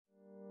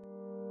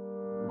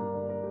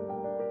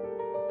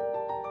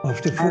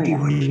after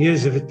 41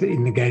 years of it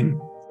in the game.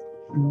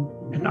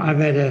 And I've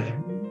had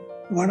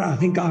I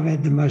think I've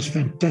had the most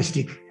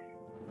fantastic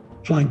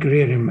flying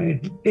career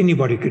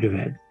anybody could have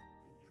had.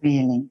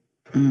 Really?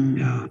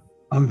 Yeah,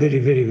 I'm very,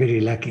 very,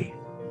 very lucky.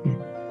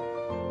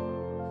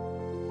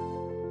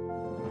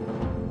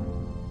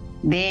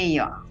 There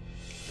you are.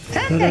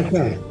 Perfect.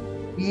 Okay?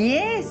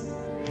 Yes.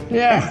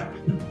 Yeah.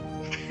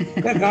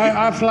 Look,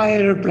 I fly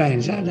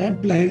aeroplanes. I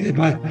don't play them.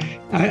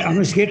 I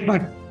must get my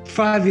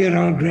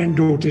 5-year-old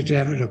granddaughter to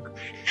have a look.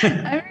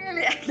 Oh,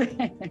 really?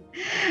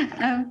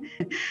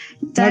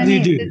 How do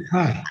you do?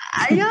 Hi.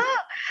 Yeah,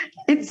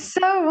 it's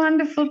so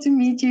wonderful to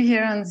meet you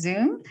here on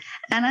Zoom.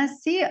 And I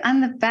see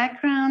on the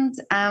background,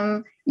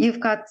 you've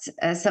got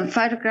some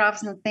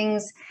photographs and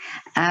things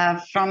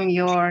from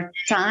your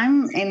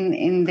time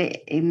in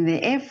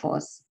the Air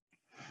Force.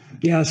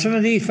 Yeah, a lot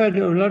of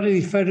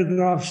the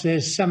photographs,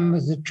 there's some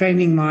of the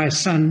training my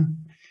son.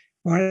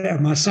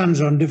 My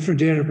son's on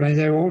different airplanes.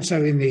 They're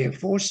also in the Air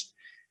Force.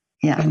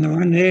 Yeah. And the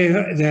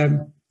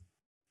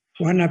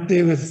one up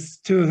there with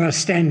two of us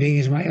standing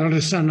is my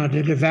eldest son. I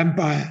did a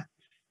Vampire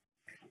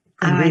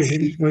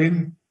conversion for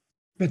him.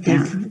 But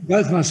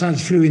both my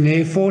sons flew in the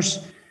Air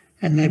Force,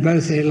 and they're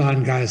both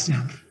airline guys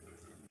now.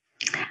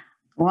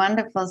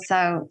 Wonderful.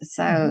 So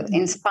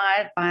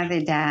inspired by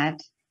their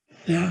dad.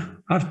 Yeah.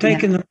 I've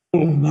taken them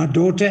all, my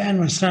daughter and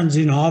my son's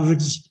in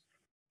Harvard's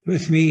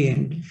with me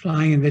and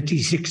flying in the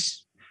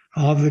T6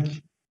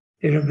 Harvard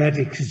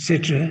aerobatics,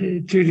 etc.,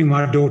 including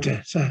my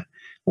daughter. So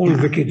all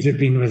of the kids have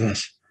been with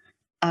us.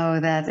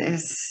 Oh, that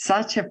is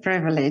such a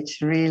privilege,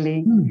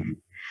 really.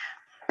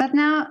 But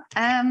now,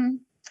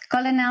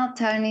 Colonel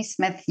Tony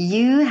Smit,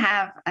 you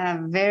have a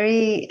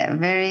very,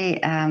 very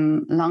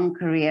long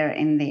career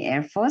in the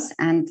Air Force.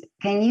 And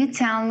can you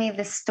tell me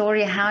the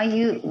story,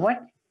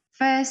 what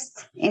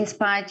first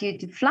inspired you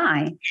to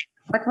fly?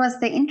 What was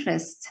the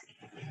interest?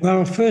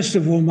 Well, first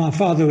of all, my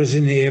father was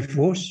in the Air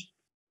Force.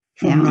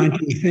 From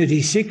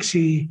 1936,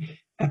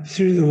 up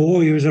through the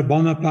war, he was a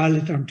bomber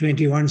pilot on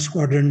 21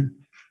 Squadron,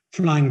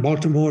 flying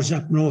Baltimore's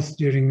up north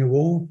during the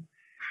war,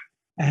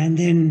 and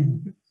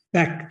then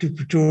back to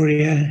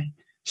Pretoria.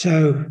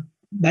 So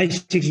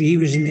basically, he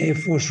was in the Air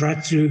Force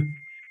right through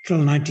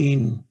till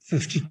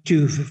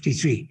 1952,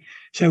 53.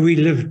 So we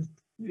lived,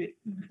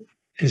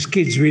 as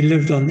kids, we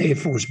lived on the Air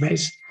Force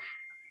base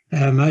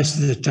most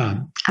of the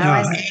time.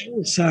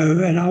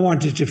 And I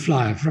wanted to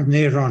fly from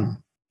there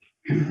on.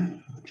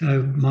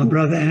 So my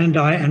brother and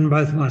I and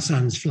both my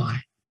sons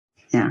fly.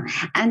 Yeah.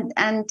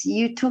 And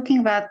you talking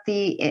about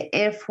the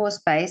Air Force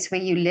base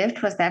where you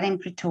lived, was that in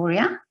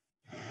Pretoria?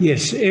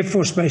 Yes, Air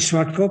Force Base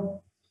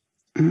Swartkop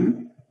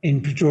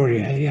in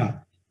Pretoria, yeah.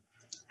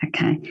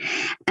 Okay.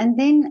 And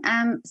then,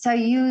 so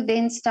you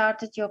then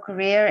started your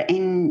career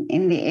in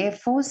the Air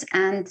Force,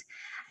 and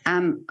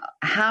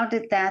how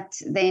did that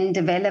then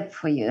develop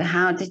for you?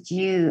 How did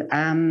you,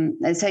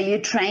 so you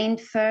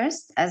trained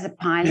first as a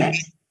pilot?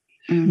 Yes.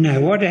 No,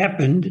 what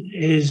happened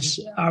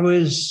is I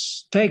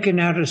was taken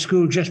out of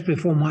school just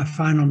before my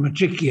final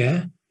matric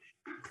year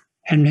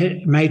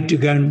and made to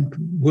go and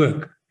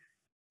work.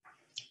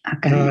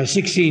 Okay. I was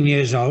 16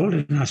 years old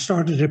and I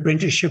started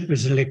apprenticeship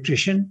as an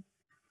electrician.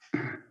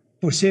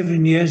 For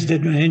 7 years,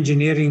 did my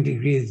engineering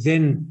degree.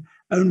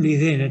 Only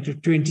then,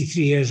 at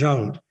 23 years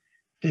old,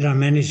 did I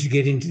manage to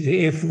get into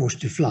the Air Force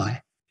to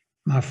fly.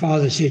 My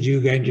father said,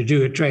 "You're going to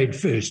do a trade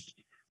first,"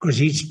 because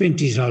he'd spent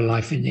his whole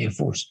life in the Air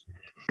Force.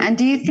 And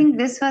do you think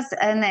this was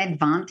an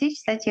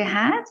advantage that you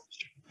had?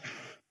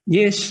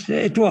 Yes,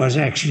 it was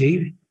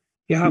actually.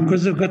 Yeah,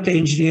 because I've got the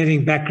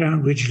engineering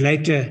background, which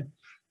later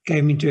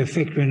came into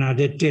effect when I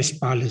did test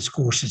pilots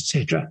course,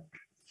 etc.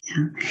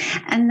 Yeah.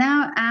 And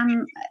now,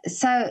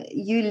 so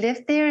you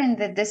lived there and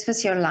this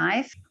was your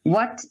life.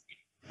 What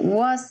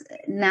was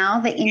now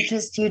the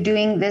interest you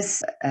doing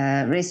this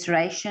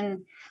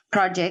restoration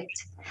project,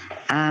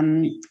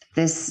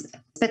 this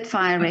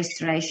Spitfire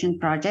restoration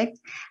project?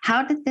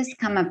 How did this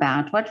come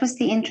about? What was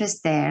the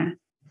interest there?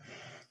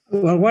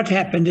 Well, what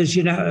happened is,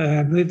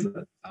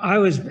 I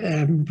was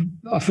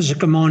officer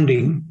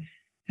commanding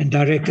and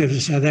director of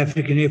the South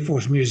African Air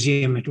Force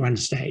Museum at one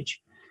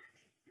stage.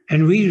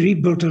 And we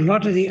rebuilt a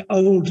lot of the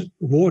old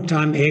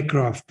wartime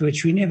aircraft,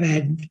 which we never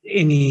had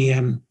any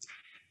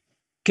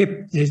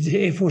kept.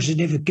 The Air Force had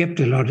never kept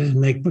a lot of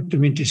them. They put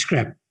them into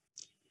scrap.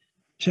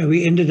 So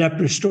we ended up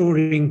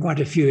restoring quite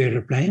a few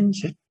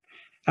airplanes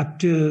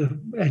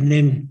and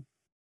then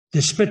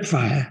the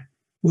Spitfire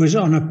was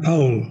on a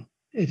pole.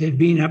 It had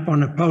been up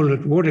on a pole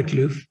at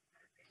Waterkloof.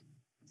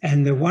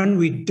 And the one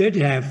we did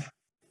have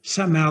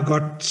somehow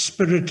got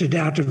spirited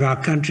out of our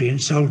country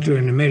and sold to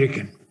an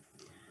American.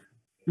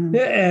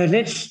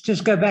 Let's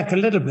just go back a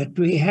little bit.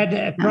 We had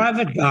a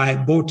private guy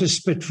bought a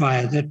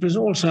Spitfire that was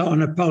also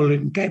on a pole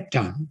in Cape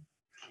Town.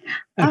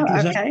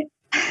 Okay.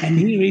 And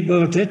he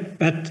rebuilt it,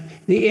 but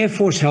the Air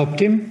Force helped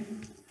him.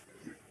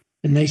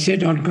 And they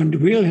said,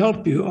 we'll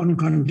help you on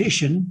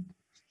condition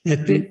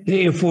that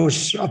the Air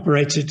Force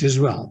operates it as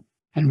well.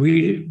 And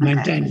we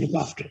maintained it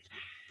after it.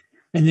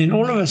 And then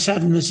all of a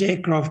sudden, this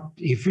aircraft,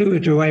 he flew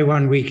it away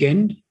one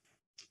weekend.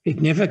 It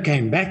never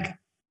came back.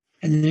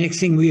 And the next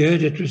thing we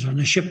heard, it was on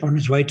a ship on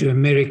its way to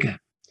America.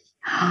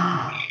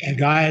 A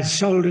guy had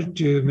sold it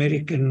to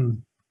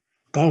American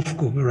Golf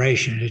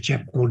Corporation, a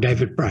chap called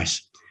David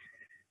Price.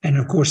 And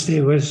of course,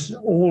 there was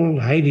all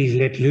Hades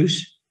let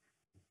loose.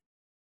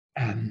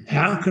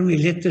 How can we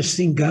let this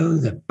thing go?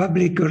 The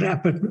public got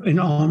up in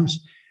arms.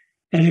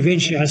 And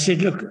eventually I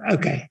said, look,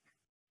 okay,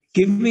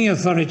 give me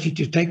authority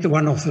to take the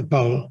one off the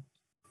pole.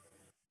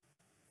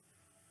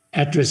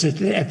 It was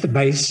at the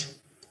base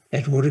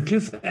at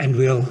Waterkloof, and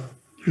we'll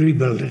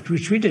rebuild it,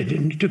 which we did.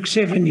 And it took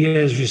 7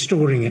 years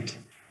restoring it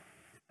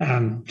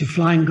to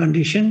flying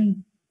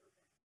condition.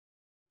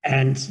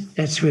 And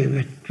that's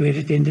where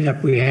it ended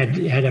up. We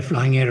had a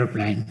flying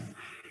aeroplane.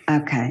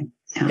 Okay.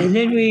 Yeah. And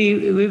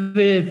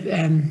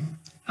then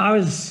I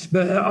was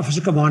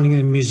officer commanding in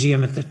the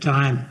museum at the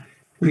time.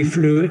 We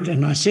flew it,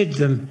 and I said to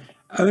them,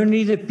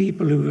 only the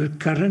people who were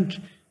current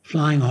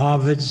flying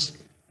Harvards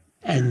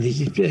and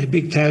the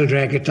big tail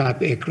dragger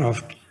type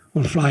aircraft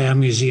will fly our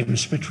museum,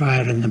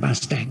 Spitfire and the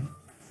Mustang.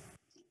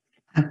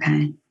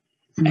 Okay.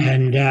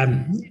 And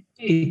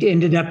it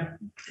ended up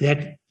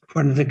that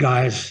one of the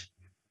guys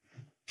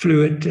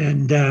flew it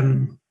and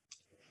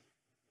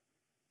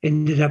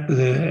ended up with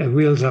a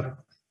wheels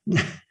up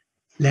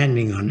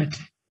landing on it.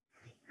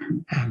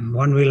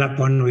 One wheel up,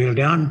 one wheel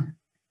down.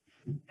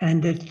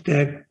 And it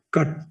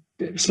got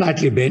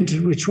slightly bent,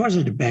 which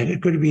wasn't bad.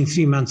 It could have been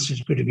 3 months,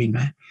 it could have been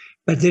bad.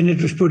 But then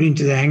it was put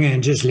into the hangar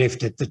and just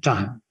left at the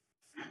time.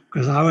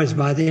 Because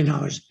by then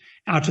I was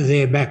out of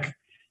there back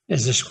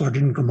as a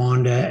squadron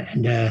commander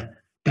and a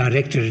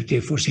director at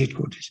Air Force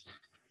Headquarters.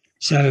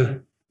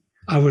 So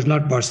I was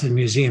not boss of the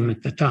museum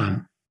at the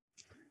time.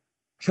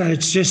 So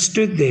it's just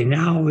stood there.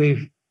 Now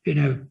we've,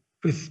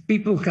 with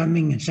people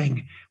coming and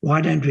saying,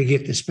 why don't we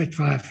get the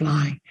Spitfire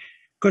flying?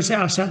 Because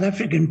our South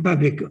African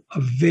public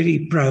are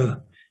very pro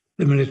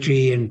the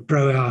military and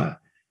pro our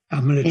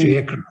military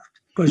aircraft.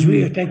 Because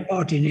we take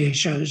part in air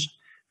shows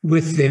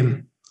with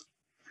them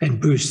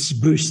and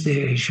boost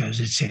their air shows,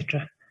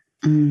 etc.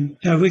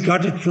 So we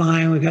got it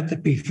flying. We got the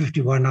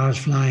P-51 I was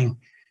flying.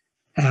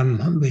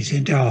 We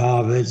sent our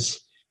Harvards,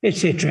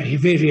 etc.,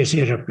 various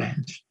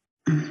aeroplanes.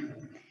 And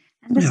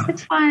the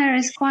Spitfire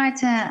is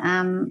quite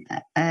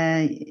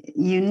a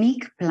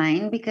unique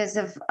plane because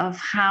of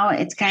how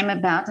it came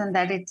about, and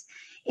that it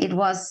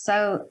was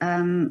so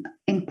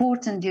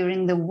important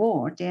during the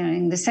war,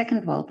 during the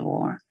Second World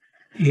War.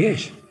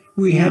 Yes,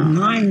 we had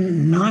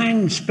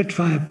nine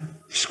Spitfire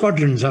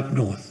squadrons up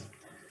north,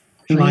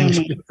 flying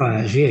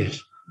Spitfires.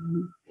 Yes,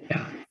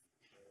 yeah.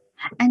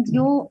 And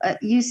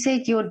you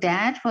said your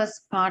dad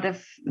was part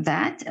of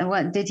that.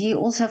 Did he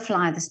also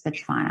fly the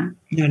Spitfire?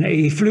 No,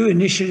 he flew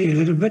initially a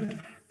little bit,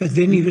 but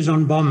then he was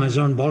on bombers,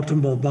 on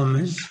Baltimore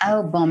bombers.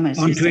 Oh, bombers.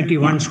 On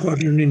 21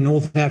 Squadron in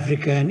North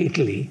Africa and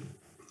Italy.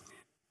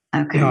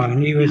 Okay. Yeah,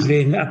 and he was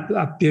then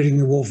up during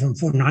the war from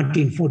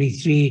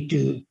 1943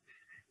 to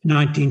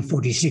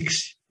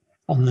 1946,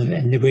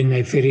 and when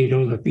they ferried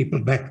all the people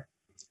back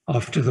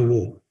after the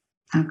war.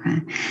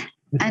 Okay.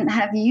 And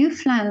have you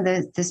flown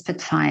the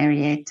Spitfire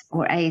yet,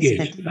 or a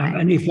Spitfire? Yes, I've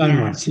only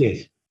flown once,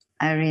 yes.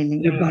 Oh,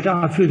 really? But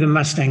I flew the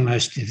Mustang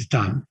most of the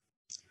time.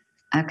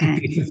 Okay.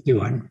 The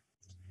P-51.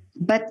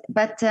 But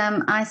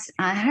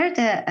I heard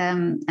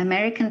an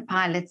American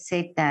pilot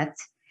said that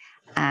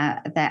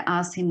they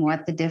asked him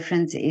what the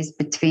difference is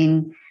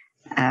between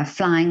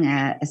flying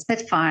a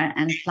Spitfire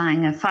and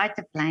flying a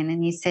fighter plane,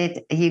 and he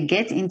said you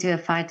get into a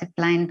fighter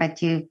plane,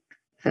 but you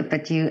put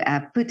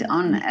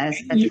on a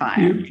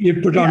Spitfire.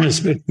 You put on a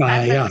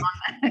Spitfire, yeah.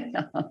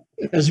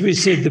 As we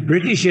said, the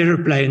British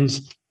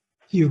aeroplanes,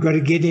 you've got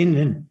to get in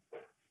and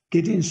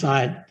get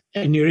inside,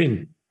 and you're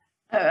in.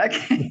 Oh,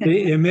 okay.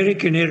 The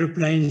American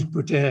aeroplanes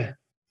put a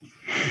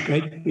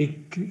great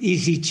big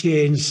easy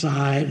chair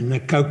inside, and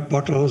the Coke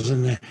bottles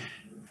and the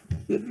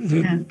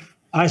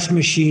ice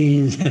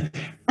machines.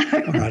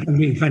 All right, I'm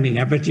being funny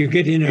now, but you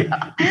get in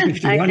a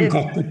 51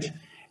 cockpit,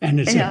 and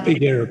it's a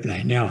big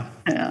aeroplane. Yeah.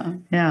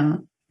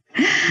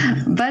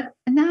 But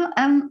now,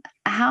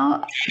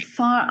 how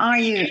far are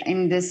you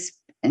in this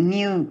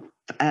new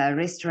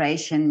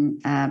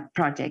restoration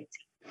project?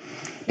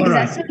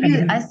 Because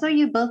I saw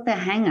you built the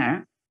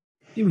hangar.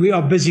 We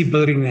are busy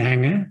building the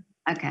hangar.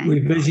 Okay.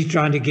 We're busy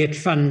trying to get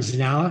funds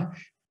now.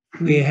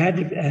 We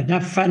had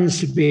enough funds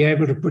to be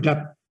able to put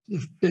up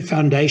the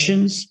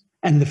foundations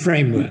and the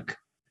framework.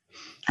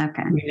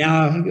 Okay. We're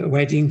now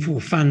waiting for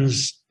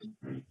funds,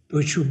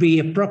 which will be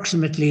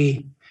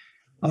approximately,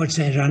 I would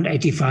say, around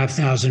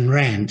 85,000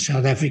 Rand,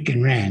 South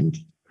African Rand,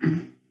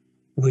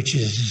 which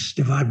is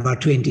divided by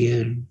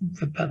 20,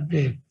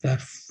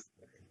 about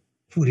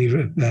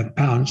 40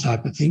 pounds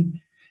type of thing,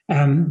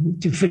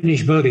 to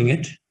finish building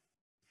it.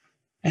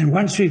 And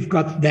once we've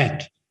got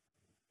that,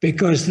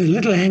 because the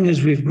little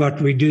hangars we've got,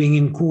 we're doing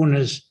in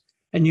corners,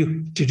 and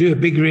to do a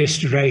big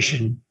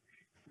restoration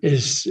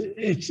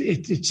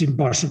it's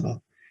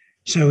impossible.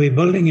 So we're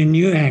building a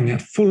new hangar,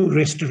 full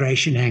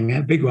restoration hangar,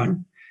 a big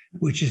one,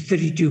 which is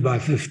 32 by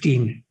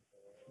 15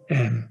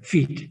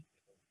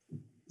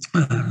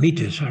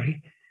 meters,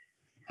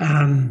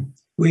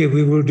 where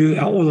we will do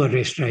all the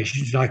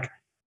restorations, like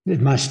the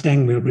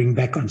Mustang we'll bring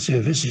back on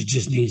service. It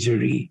just needs a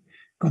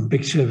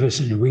big service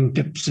and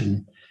wingtips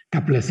and a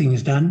couple of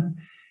things done.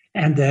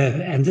 And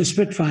the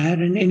Spitfire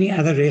and any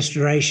other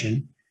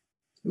restoration,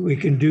 we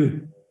can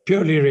do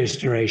purely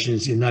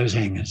restorations in those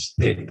hangars.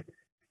 They're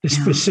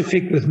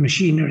specific with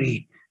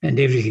machinery and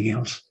everything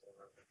else.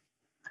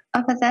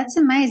 Oh, but that's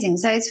amazing.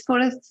 So it's for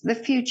the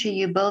future.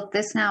 You built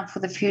this now for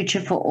the future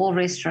for all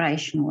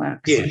restoration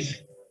works. Yes.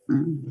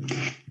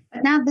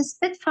 But now the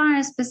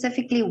Spitfire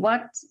specifically,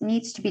 what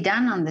needs to be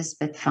done on the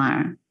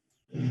Spitfire?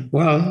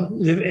 Well,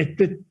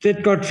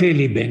 it got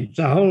fairly bent.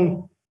 The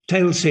whole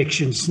tail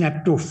section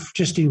snapped off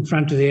just in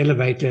front of the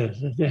elevator,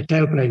 the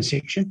tailplane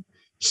section,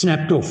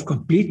 snapped off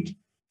complete.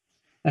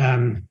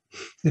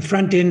 The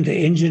front end, the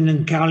engine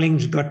and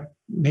cowlings got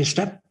messed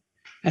up,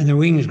 and the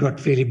wings got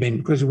fairly bent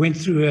because it went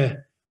through a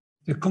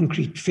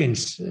concrete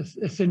fence,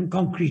 a thin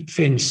concrete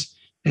fence,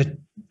 a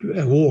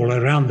wall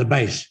around the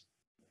base,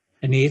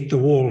 and he hit the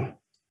wall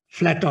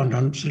flat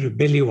on sort of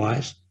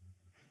belly-wise,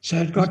 so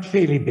it got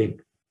fairly bent.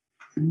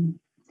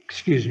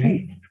 Excuse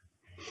me.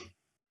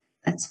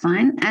 That's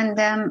fine. And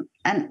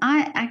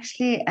I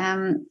actually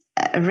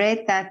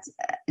read that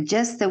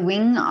just the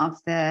wing of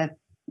the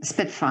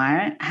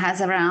Spitfire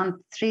has around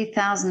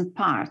 3,000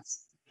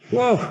 parts.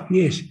 Whoa,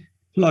 yes,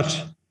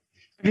 lots.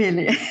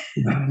 Really?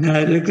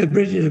 No, look, the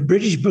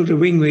British built a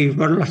wing where you've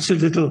got lots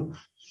of little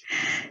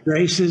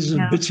braces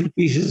and bits and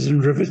pieces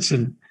and rivets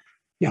and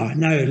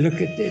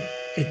look,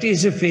 it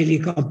is a fairly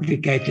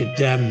complicated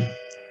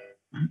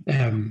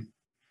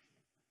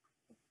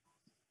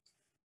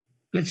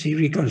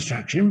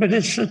reconstruction, but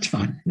it's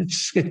fun.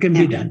 It can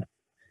be done.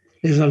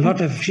 There's a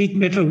lot of sheet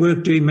metal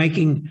work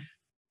making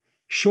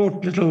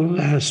short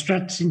little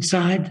struts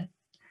inside,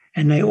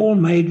 and they're all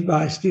made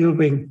by steel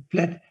being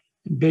flat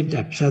and bent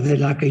up, so they're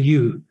like a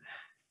U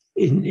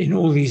in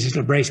all these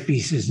little brace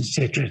pieces,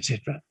 etc.,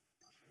 etc.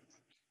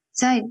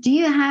 So do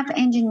you have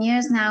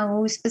engineers now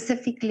who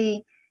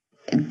specifically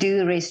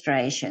do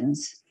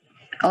restorations,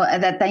 or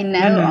that they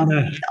know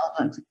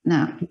of?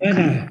 No.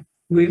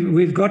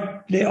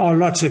 There are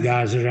lots of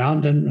guys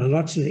around, and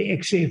lots of the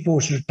ex-Air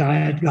Force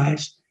retired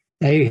guys.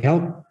 They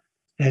help.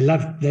 They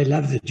love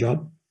the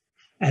job.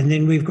 And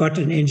then we've got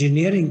an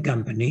engineering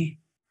company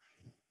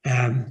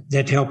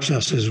that helps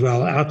us as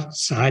well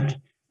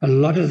outside. A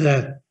lot of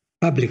the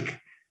public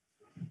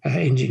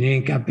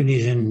engineering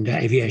companies and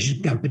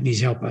aviation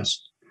companies help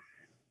us.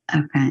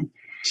 Okay.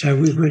 So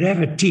we would have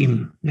a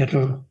team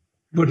that'll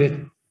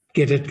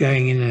get it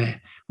going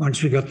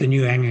once we got the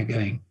new hangar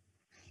going.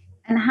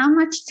 And how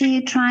much do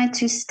you try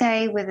to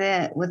stay with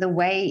the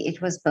way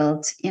it was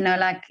built?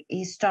 Like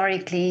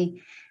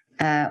historically,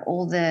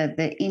 all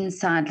the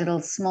inside little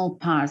small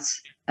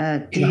parts.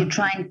 Do you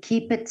try and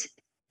keep it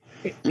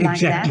like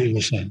exactly that?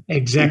 The same?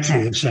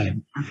 Exactly the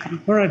same. Okay.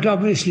 All right.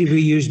 Obviously,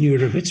 we use new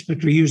rivets,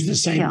 but we use the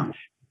same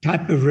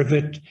type of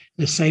rivet,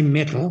 the same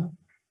metal.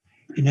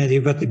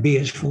 They've got the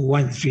BS4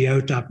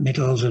 130 type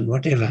metals and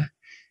whatever.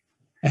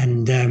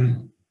 And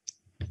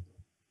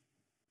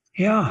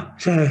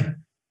so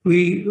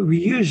we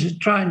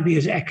try and be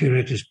as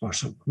accurate as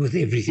possible with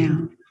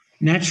everything.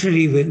 Yeah.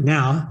 Naturally, with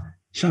now,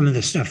 some of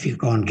the stuff you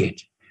can't get.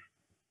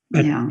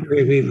 But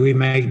we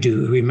make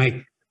do. We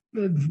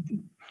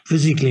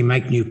physically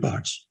make new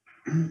parts.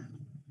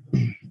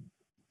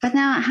 But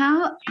now,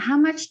 how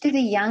much do the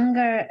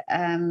younger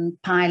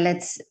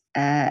pilots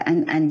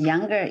and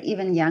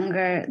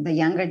the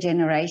younger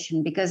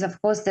generation, because of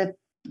course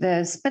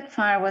the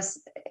Spitfire was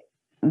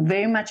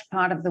very much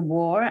part of the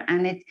war,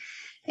 and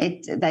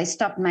they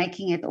stopped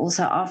making it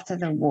also after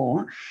the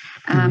war.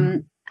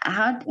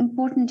 How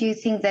important do you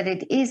think that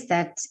it is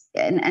that,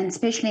 and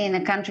especially in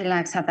a country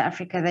like South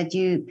Africa, that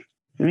you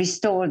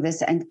restore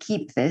this and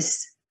keep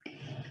this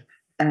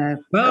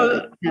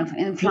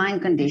in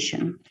flying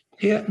condition?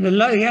 Yeah, the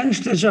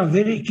youngsters are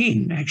very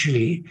keen,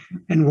 actually.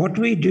 And what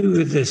we do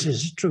with this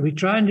is we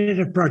try and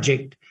do a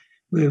project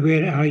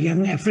where our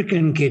young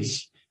African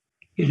kids,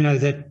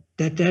 that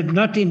are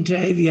not into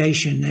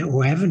aviation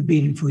or haven't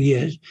been for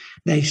years,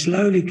 they're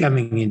slowly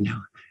coming in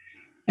now.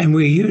 And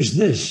we use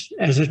this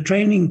as a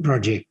training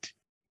project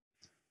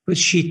with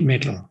sheet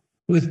metal,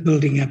 with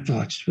building up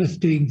parts, with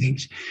doing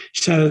things.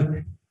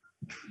 So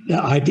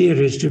the idea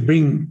is to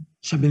bring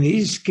some of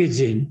these kids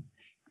in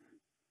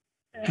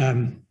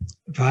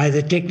via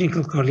the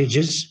technical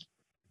colleges,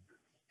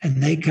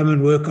 and they come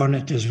and work on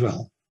it as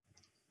well.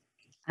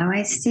 Oh,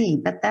 I see.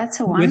 But that's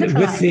a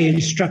wonderful with the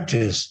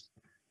instructors.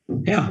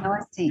 Yeah. Oh,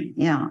 I see.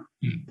 Yeah.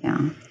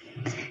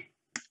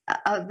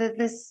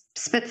 This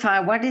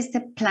Spitfire, what is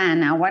the plan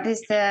now? What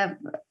is the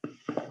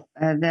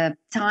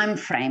time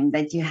frame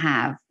that you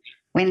have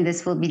when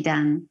this will be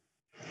done?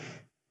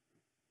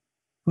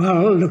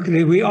 Well, look,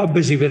 we are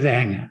busy with the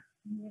hangar.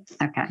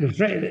 Okay.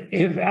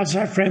 If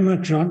outside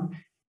framework's on,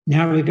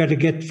 now we've got to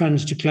get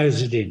funds to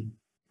close it in.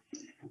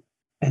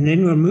 And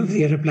then we'll move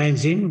the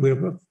airplanes in,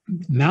 we'll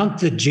mount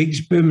the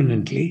jigs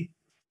permanently,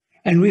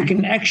 and we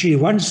can actually,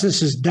 once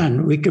this is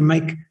done, we can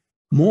make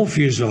more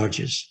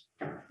fuselages.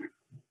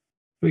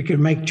 we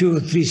can make 2 or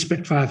 3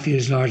 Spitfire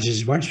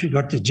fuselages once we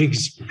got the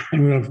jigs,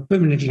 and we'll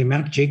permanently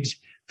mount jigs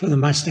for the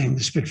Mustang,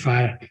 the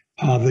Spitfire,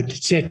 Harvard,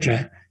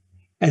 etc.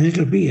 And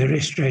it'll be a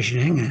restoration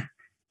hangar.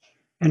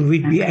 And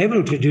we'd be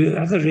able to do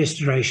other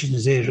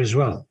restorations there as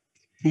well.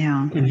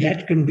 Yeah. And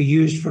that can be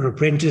used for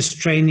apprentice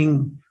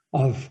training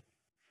of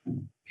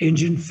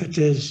engine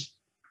fitters,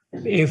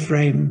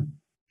 airframe,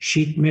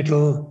 sheet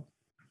metal,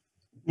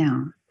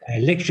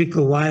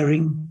 electrical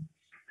wiring,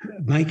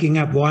 making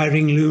up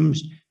wiring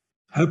looms.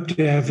 Hope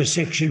to have a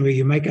section where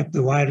you make up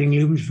the wiring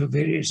looms for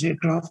various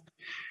aircraft.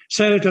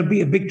 So it'll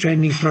be a big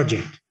training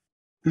project.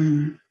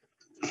 Mm.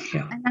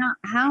 Yeah. And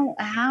now,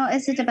 how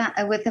is it about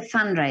with the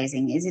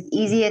fundraising? Is it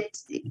easy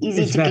it's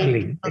to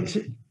battling. get?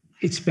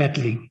 It's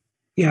battling.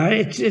 Yeah,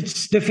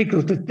 it's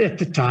difficult at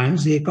the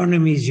times. The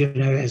economies,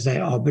 as they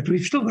are, but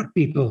we've still got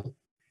people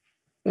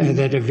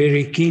that are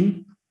very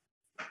keen.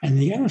 And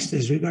the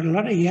youngsters, we've got a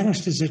lot of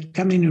youngsters that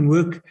come in and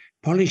work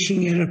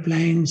polishing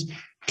aeroplanes,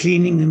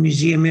 cleaning the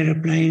museum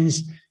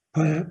aeroplanes,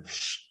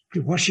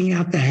 washing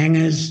out the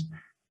hangars.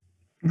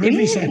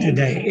 Really?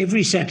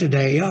 Every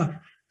Saturday, yeah.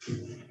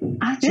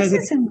 Oh, this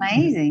is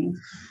amazing.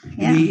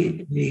 Yeah.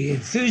 The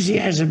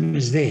enthusiasm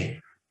is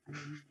there.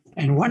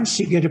 And once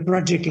you get a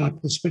project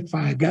like the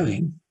Spitfire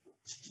going,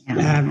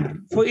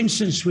 for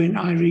instance, when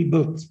I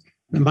rebuilt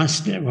the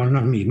Mustang, well,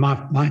 not me,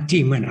 my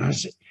team, when I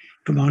was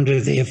commander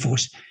of the Air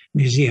Force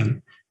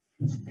Museum,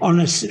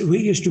 we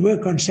used to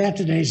work on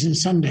Saturdays and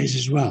Sundays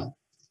as well,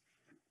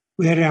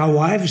 where our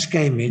wives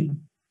came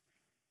in.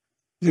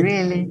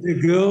 The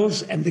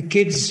girls and the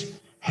kids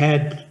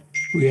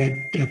we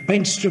had a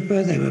paint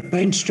stripper, they were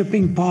paint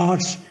stripping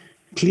parts,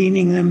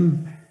 cleaning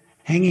them,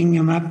 hanging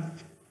them up.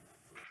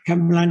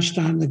 Come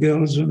lunchtime, the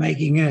girls were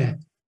making a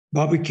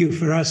barbecue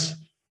for us.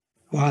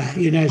 Wow.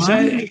 So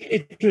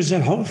it was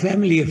a whole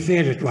family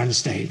affair at one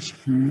stage.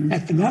 Mm.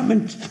 At the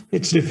moment,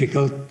 it's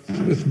difficult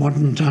with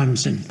modern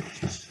times and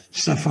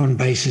stuff on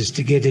bases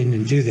to get in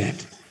and do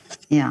that.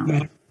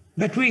 Yeah.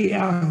 But we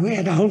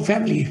had a whole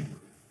family,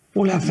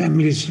 all our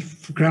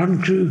families,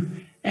 ground crew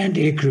and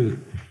air crew.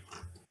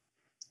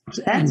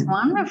 That's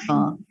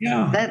wonderful.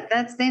 Yeah.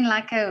 That's then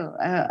like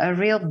a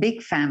real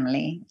big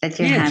family that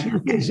you have. Yes,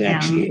 it is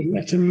actually.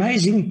 That's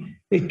amazing.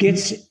 It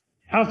gets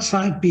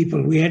outside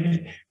people.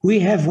 We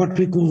have what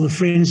we call the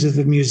Friends of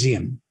the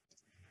Museum.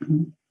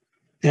 Mm-hmm.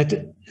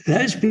 That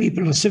those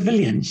people are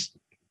civilians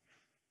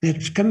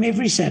that come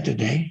every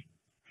Saturday.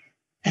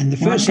 And the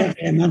first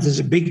Saturday of the month is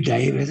a big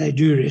day where they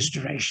do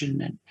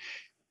restoration and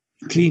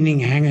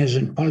cleaning hangars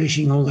and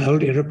polishing all the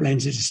old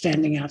aeroplanes that are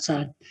standing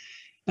outside.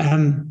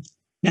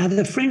 Now,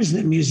 the Friends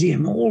of the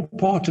Museum are all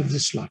part of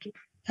this lot,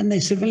 and they're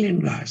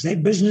civilian guys. They're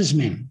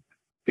businessmen,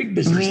 big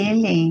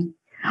businessmen. Really?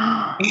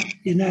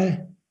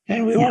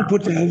 And we all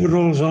put the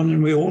overalls on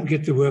and we all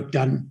get the work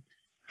done.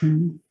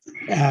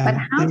 But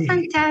how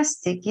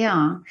fantastic,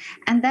 yeah.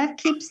 And that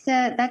keeps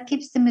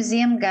the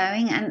museum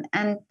going. And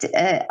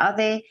are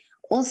there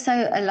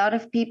also a lot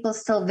of people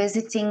still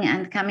visiting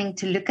and coming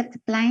to look at the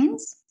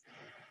planes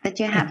that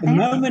you have there? At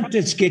the moment,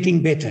 it's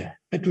getting better.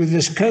 But with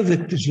this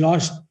COVID, this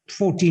last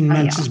 14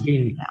 months has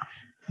been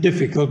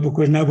difficult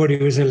because nobody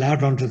was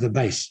allowed onto the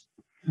base.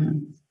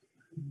 Mm.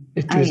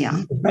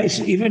 The base,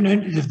 even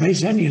the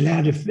base only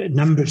allowed a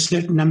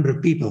certain number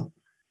of people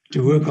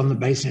to work on the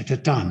base at a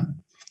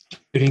time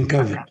during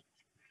COVID.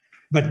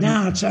 But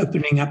now it's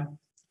opening up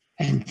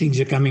and things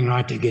are coming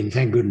right again,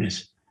 thank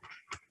goodness.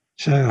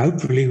 So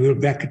hopefully we're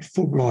back at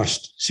full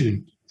blast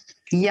soon.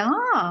 Yeah,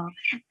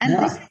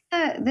 and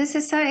this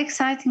is so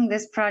exciting,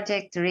 this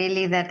project,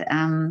 really, that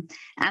and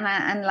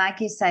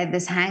like you say,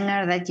 this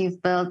hangar that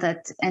you've built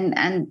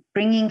and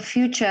bringing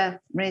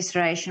future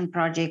restoration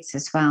projects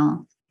as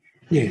well.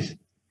 Yes.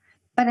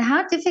 But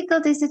how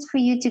difficult is it for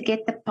you to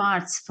get the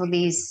parts for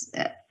these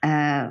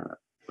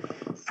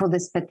for the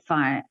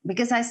Spitfire?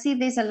 Because I see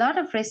there's a lot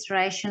of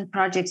restoration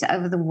projects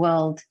over the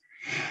world.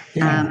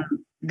 Yeah.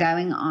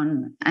 Going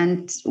on,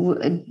 and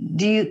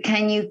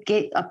can you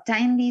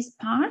obtain these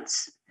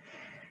parts?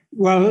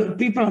 Well,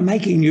 people are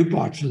making new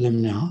parts for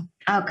them now.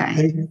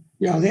 Okay.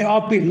 There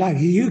are people like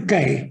the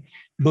UK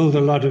build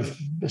a lot of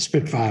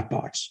Spitfire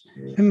parts.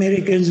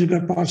 Americans have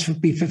got parts for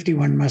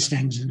P-51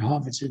 Mustangs and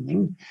Harvards and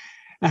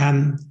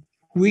things.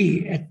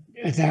 We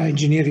at our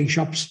engineering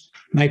shops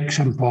make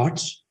some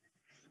parts,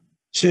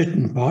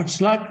 certain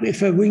parts, like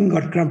if a wing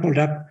got crumpled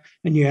up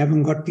and you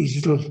haven't got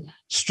these little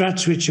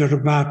struts which are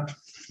about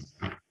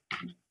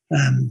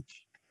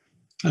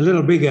a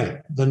little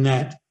bigger than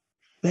that.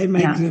 They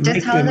make them.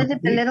 Just hold it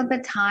a little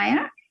bit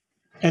higher?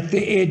 At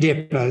the air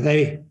depot,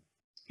 a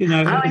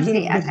little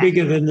bit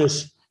bigger than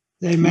this.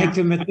 They make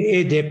them at the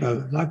air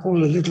depot, like all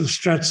the little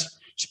struts,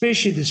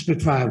 especially the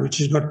Spitfire, which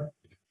has got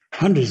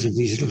hundreds of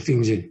these little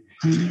things in,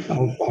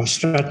 of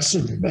struts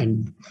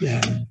and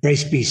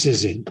brace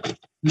pieces in.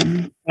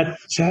 Mm-hmm. But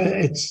so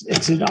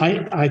it's an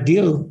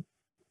ideal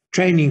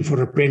training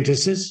for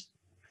apprentices.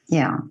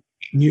 Yeah.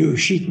 New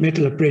sheet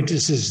metal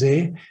apprentices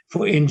there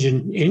for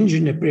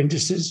engine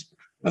apprentices,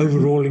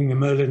 overhauling the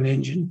Merlin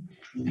engine.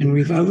 And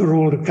we've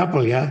overhauled a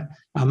couple, our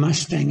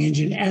Mustang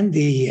engine and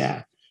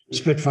the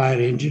Spitfire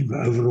engine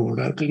overall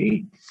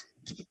locally.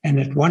 And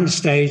at one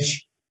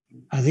stage,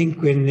 I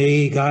think when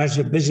the guys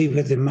were busy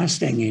with the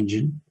Mustang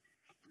engine,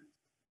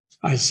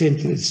 I sent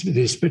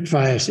the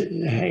Spitfire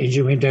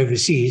engine went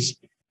overseas,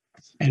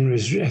 and it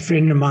was a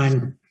friend of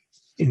mine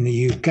in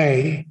the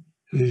UK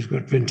who's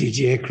got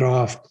vintage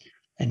aircraft,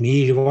 and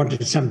he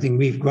wanted something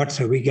we've got,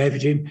 so we gave it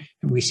to him,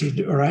 and we said,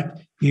 all right,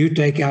 you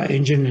take our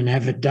engine and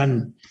have it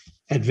done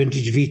at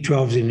vintage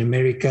V12s in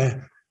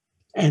America,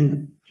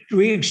 and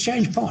we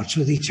exchange parts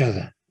with each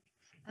other.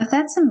 Oh,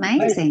 that's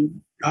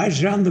amazing.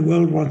 Guys around the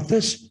world want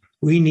this,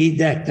 we need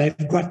that.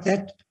 They've got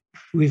that,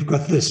 we've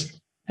got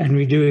this, and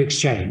we do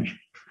exchange.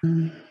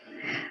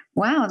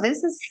 Wow,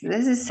 this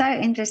is so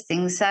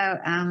interesting. So,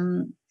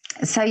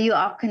 so you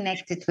are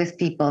connected with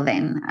people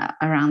then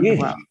around the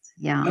world.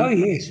 Yeah. Oh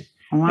yes.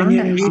 Wonderful.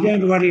 And we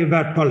don't worry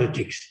about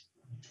politics.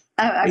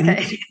 Oh,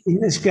 okay. In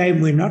this game,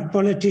 we're not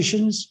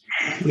politicians.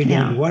 We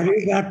don't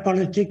worry about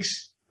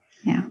politics.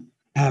 Yeah.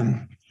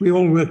 We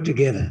all work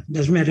together.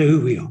 Doesn't matter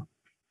who we are.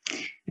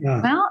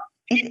 Yeah. Well,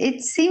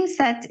 it seems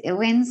that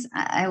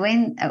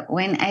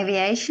when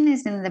aviation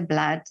is in the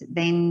blood,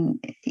 then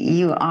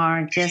you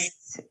are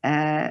just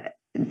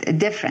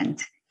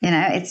different. You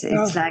know, it's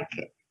like,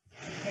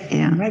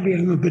 yeah. Maybe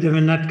I'm a bit of a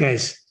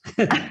nutcase.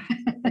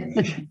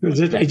 Because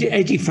at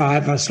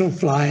 85, I still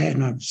fly,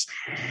 and I'm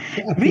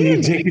up in the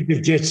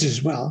executive jets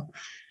as well.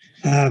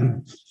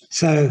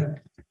 So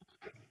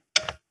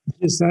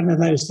it's one of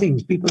those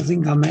things. People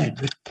think I'm mad.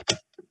 But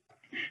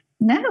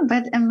no,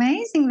 but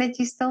amazing that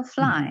you still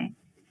fly.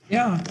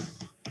 Yeah.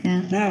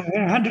 No,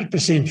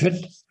 100%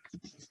 fit.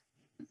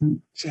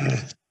 So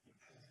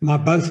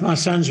both my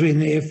sons were in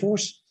the Air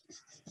Force.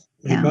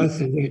 They're both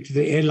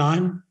the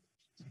airline.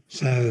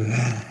 So,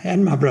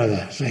 and my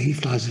brother, so he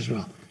flies as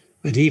well,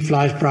 but he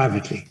flies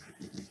privately.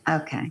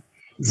 Okay.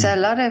 So a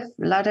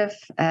lot of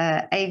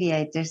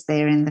aviators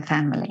there in the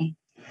family.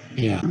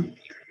 Yeah.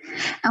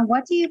 And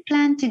what do you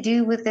plan to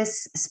do with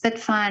this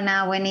Spitfire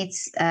now when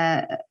it's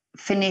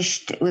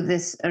finished with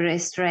this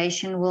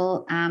restoration?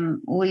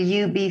 Will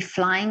you be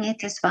flying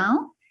it as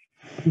well?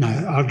 No,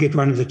 I'll get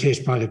one of the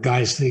test pilot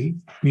guys, the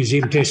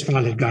museum test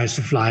pilot guys,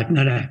 to fly it.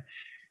 No.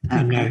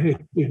 Okay.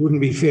 It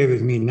wouldn't be fair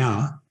with me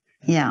now.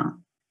 Yeah.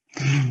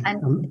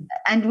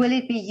 And will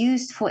it be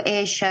used for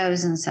air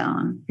shows and so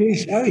on?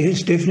 Yes,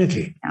 yes,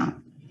 definitely. Yeah.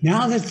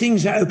 Now that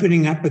things are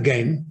opening up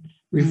again,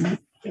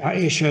 our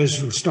air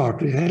shows will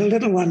start. We had a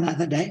little one the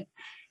other day.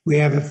 We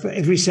have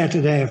every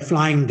Saturday a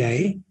flying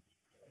day.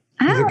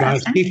 The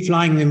guys keep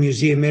flying the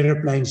museum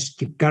aeroplanes,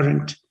 keep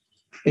current,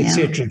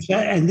 etc.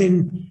 And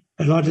then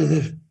a lot of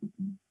the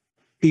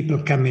people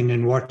come in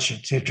and watch,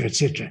 etc.,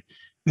 etc.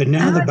 But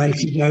now the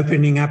base is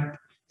opening up.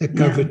 The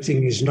COVID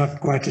thing is not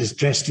quite as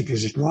drastic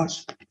as it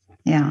was.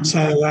 Yeah.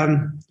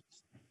 So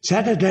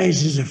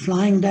Saturdays is a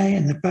flying day,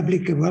 and the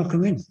public are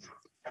welcome in.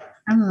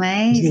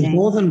 Amazing. There's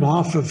more than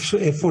half of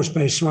Air Force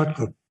Base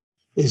Swartkoop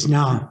is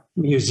now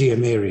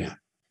museum area.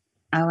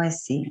 Oh, I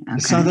see. Okay.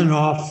 The southern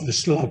half is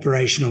still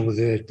operational with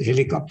the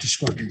helicopter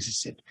squadrons,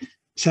 etc.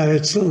 So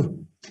it's still,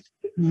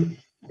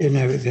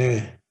 they've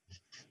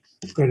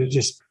got to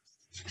just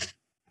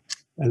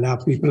allow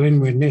people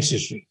in where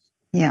necessary.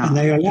 Yeah. And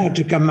they're allowed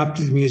to come up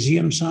to the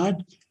museum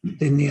side,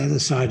 then the other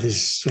side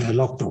is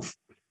locked off.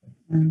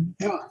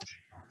 Yeah.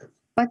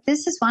 But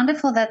this is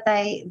wonderful that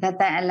they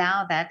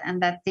allow that,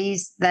 and that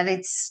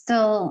it's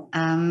still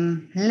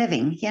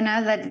living. You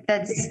know, that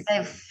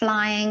they're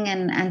flying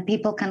and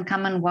people can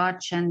come and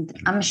watch, and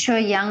I'm sure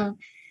young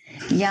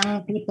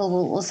people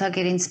will also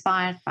get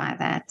inspired by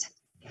that.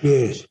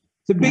 Yes,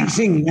 the big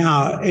thing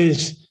now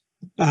is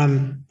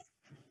now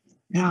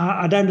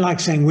I don't like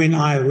saying when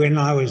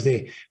I was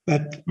there,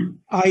 but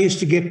I used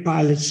to get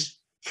pilots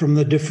from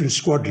the different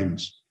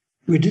squadrons.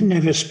 We didn't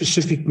have a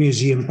specific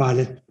museum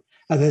pilot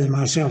other than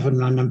myself and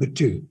my number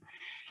two.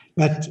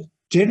 But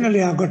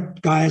generally, I've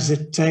got guys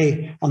that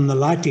say on the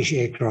lightish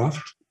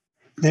aircraft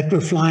that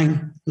were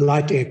flying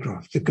light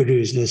aircraft, the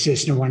Carews, the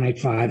Cessna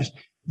 185s,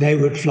 they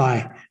would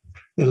fly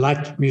the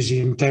light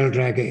museum tail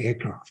dragger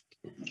aircraft.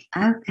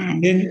 Okay.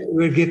 Then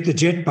we'd get the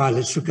jet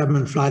pilots to come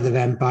and fly the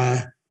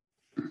Vampire,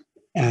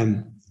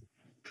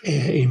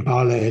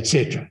 Impala,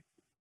 etc.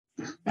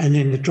 And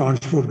then the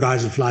transport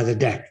guys would fly the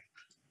DAC,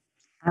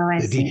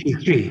 the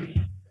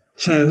DC-3.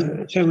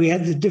 So we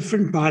had the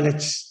different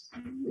pilots.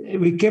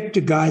 We kept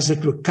the guys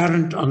that were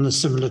current on the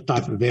similar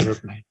type of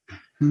aeroplane.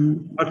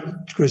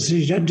 Because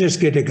you don't just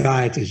get a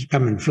guy to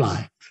come and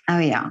fly. Oh,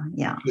 yeah.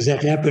 Because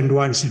that happened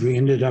once, and we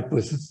ended up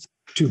with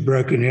 2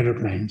 broken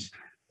aeroplanes.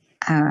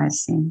 Oh, I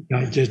see.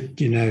 Just,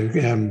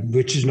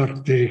 which is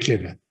not very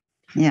clever.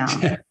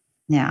 Yeah.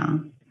 Yeah.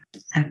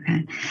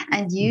 Okay.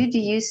 And do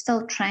you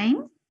still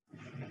train?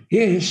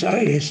 Yes. Oh,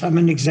 yes. I'm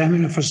an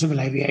examiner for civil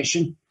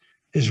aviation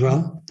as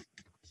well.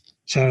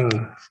 So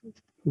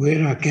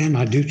where I can,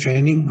 I do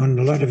training on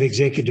a lot of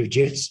executive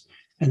jets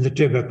and the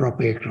turboprop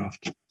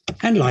aircraft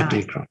and light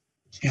aircraft.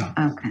 Yeah.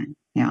 Okay.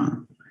 Yeah.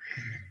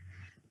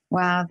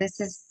 Wow, this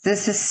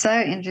is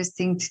so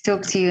interesting to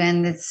talk to you,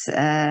 and it's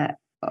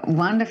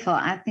wonderful.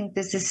 I think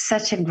this is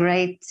such a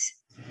great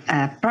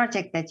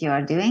project that you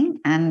are doing,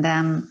 and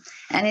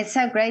it's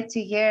so great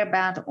to hear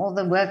about all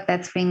the work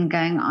that's been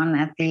going on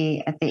at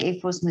the Air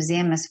Force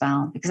Museum as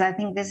well, because I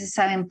think this is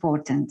so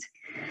important.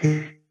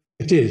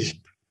 It is,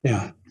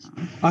 yeah.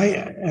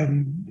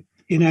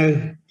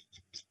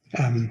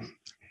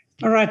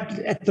 All right,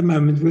 at the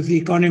moment, with the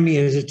economy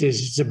as it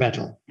is, it's a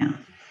battle. Yeah.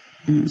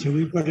 So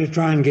we've got to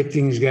try and get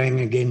things going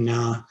again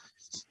now,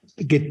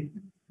 get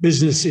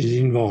businesses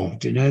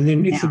involved, and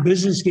then if the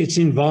business gets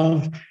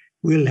involved,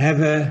 we'll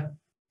have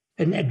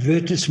an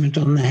advertisement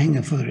on the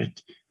hanger for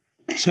it.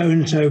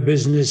 So-and-so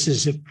business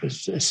is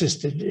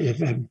assisted if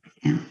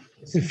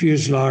the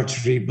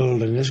fuselage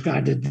rebuild, and this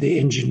guy did the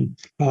engine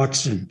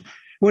parts, and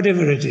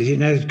whatever it is,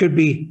 it could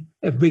be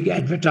a big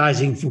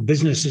advertising for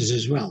businesses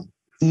as well.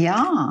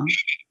 Yeah,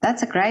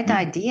 that's a great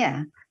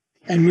idea.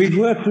 And we've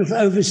worked with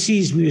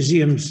overseas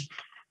museums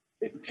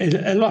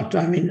a lot.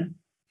 I mean,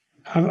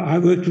 I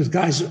worked with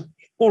guys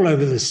all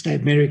over the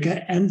state,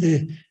 America and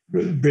the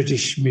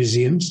British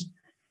museums,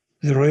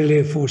 the Royal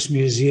Air Force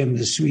Museum,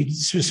 the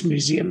Swiss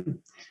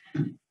Museum.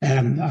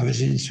 I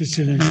was in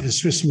Switzerland, the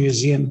Swiss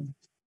Museum.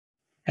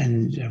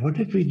 And what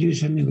did we do?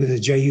 Something with the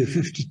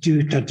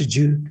Ju-52,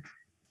 Tataju.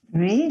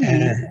 Really?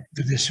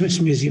 With the Swiss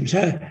Museum.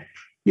 So,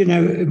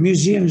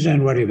 museums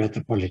don't worry about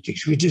the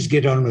politics. We just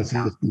get on with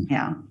it.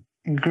 Yeah,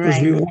 great.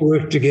 Because we all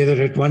work together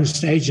at one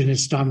stage, and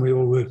it's time we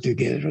all work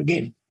together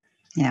again.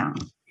 Yeah.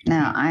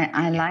 No,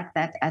 I like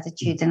that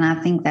attitude, and I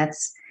think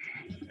that's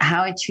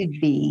how it should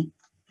be.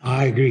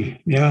 I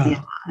agree.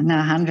 Yeah. No,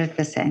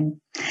 100%.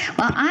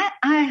 Well,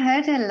 I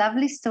heard a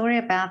lovely story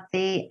about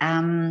the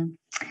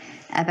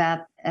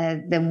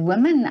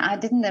women. I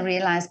didn't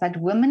realize, but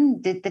women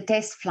did the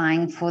test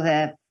flying for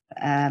the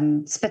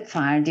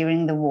Spitfire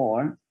during the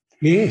war.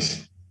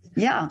 Yes.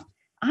 Yeah,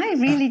 I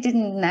really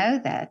didn't know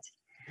that.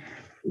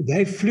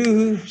 They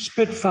flew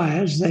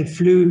Spitfires, they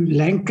flew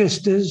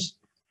Lancasters,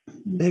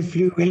 they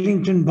flew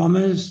Wellington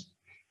bombers.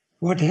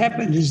 What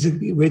happened is that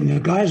when the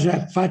guys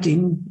were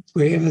fighting,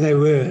 wherever they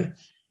were,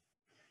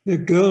 the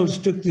girls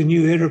took the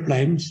new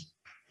aeroplanes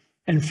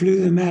and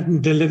flew them out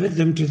and delivered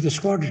them to the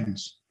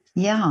squadrons.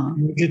 Yeah.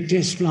 And we did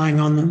test flying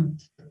on them.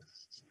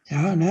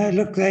 Oh, no,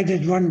 look, they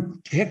did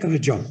one heck of a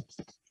job.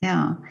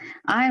 Yeah,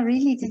 I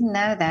really didn't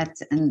know that.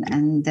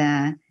 And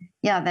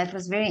that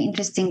was very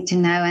interesting to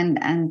know.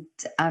 And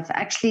I've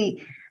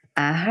actually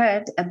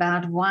heard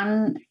about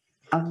one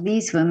of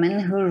these women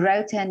who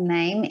wrote her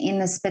name in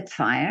a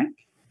Spitfire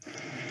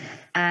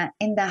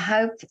in the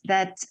hope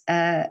that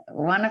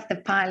one of the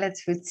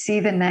pilots would see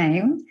the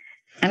name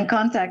and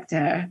contact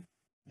her.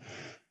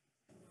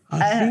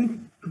 I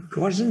think,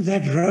 wasn't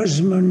that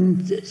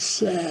Rosamund?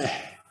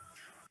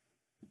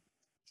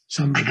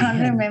 Somebody I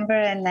can't remember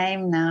her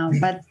name now,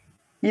 but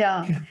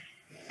yeah.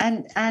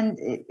 And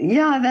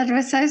that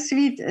was so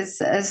sweet, as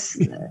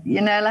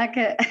like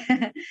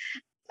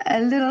a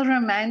little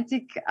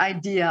romantic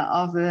idea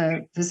of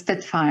the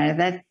Spitfire.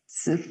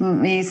 That's for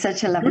me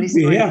such a lovely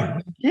story. Yeah.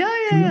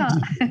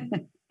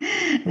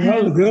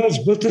 Well, the girls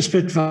built the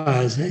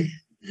Spitfires.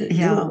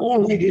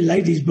 All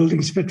ladies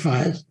building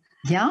Spitfires.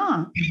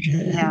 Yeah.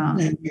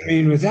 And, I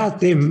mean, without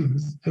them,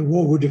 the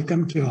war would have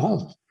come to a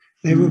halt.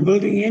 They were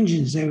building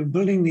engines. They were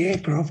building the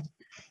aircraft,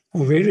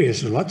 or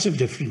lots of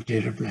different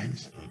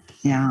airplanes.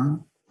 Yeah.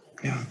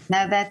 Yeah.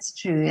 No, that's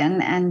true.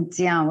 And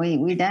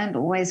we don't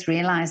always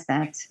realize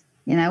that,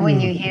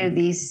 when you hear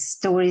these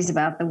stories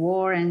about the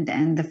war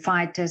and the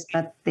fighters,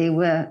 but there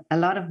were a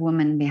lot of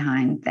women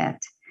behind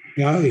that.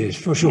 Oh, yes,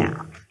 for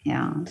sure.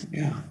 Yeah.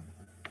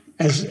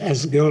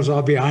 As girls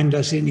are behind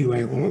us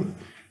anyway,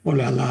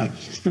 all our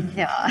lives.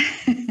 Yeah.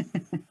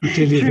 I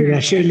tell you,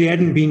 they surely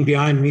hadn't been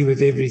behind me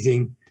with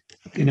everything,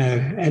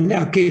 and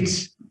our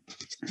kids,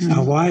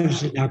 our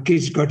wives and our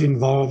kids got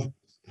involved.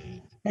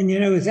 And,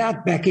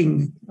 without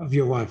backing of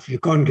your wife, you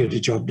can't get a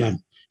job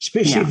done,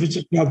 especially if it's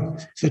a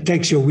job that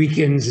takes your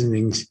weekends and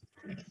things.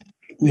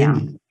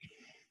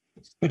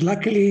 But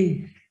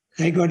luckily,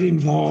 they got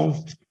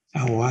involved.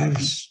 Our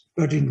wives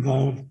got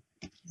involved.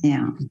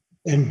 Yeah.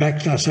 And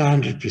backed us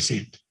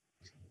 100%.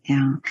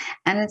 Yeah.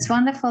 And it's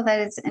wonderful that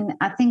it's,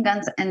 I think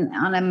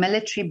on a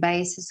military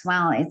base as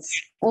well, it's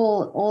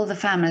all the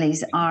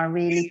families are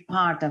really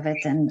part of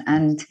it and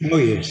oh,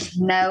 yes.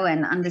 know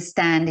and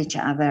understand each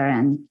other.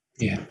 And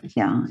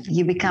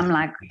you become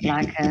like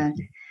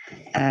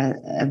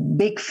a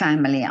big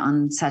family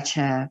on such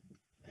a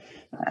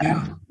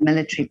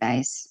military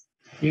base.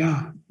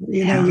 Yeah.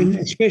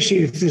 Especially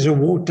if there's a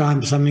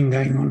wartime, something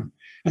going on,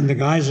 and the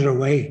guys are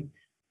away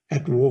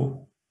at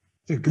war,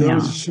 the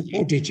girls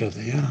support each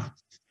other,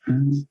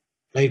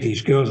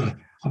 Ladies, girls,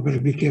 I've got to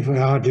be careful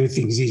how I do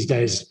things these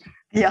days.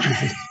 Yeah.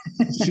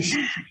 It's just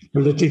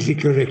politically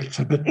correct.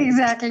 But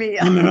exactly.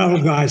 I'm an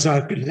old guy, so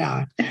I can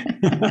allow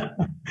it.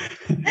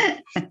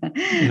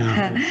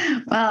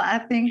 Well, I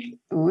think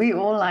we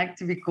all like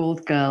to be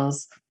called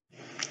girls.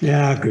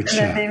 Yeah, good so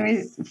shot. Then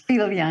we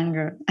feel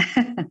younger.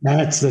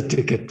 That's the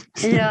ticket.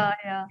 Yeah.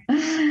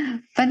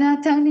 But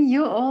now, Tony,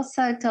 you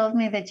also told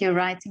me that you're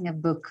writing a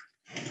book.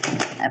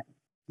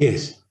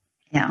 Yes.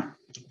 Yeah.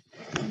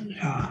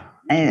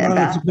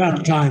 Well, it's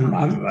about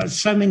time.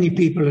 So many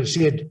people have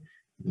said,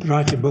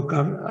 write a book.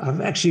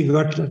 I've actually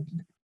got a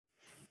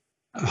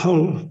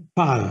whole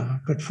pile.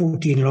 I've got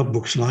 14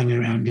 logbooks lying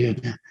around here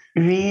now.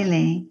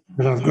 Really?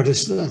 That I've got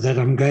that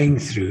I'm going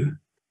through.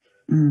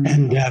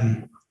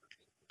 And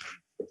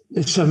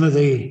some of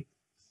the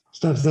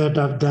stuff that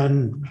I've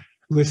done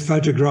with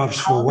photographs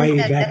for way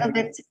back. A little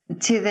bit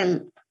to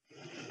the,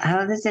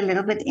 hold it a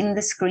little bit in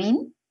the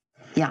screen.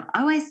 Yeah.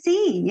 Oh, I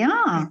see.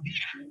 Yeah.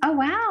 Oh,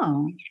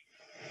 wow.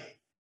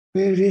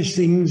 Various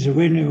things,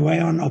 went away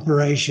on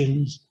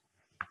operations,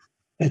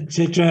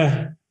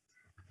 etc.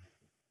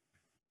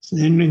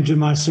 Then into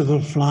my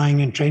civil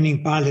flying and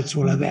training pilots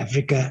all over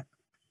Africa.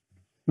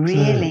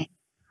 Really?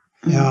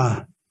 So,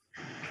 yeah.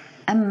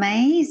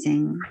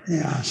 Amazing.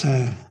 Yeah,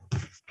 so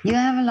you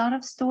have a lot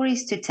of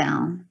stories to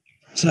tell.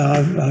 So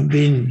I've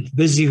been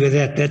busy with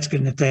that. That's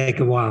going to take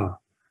a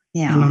while.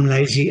 Yeah. And I'm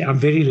lazy. I'm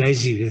very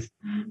lazy with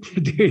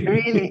doing.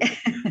 Really?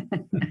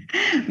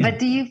 But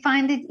do you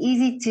find it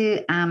easy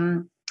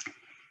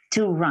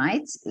to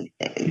write?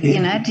 You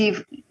know,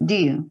 do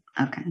you?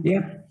 Okay.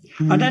 Yeah.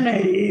 I don't know.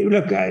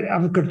 Look,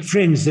 I've got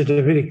friends that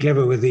are very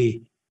clever with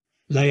the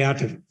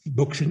layout of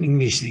books and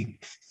English thing.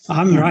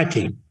 I'm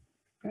writing.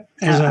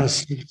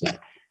 As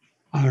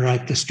I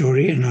write the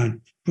story and I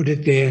put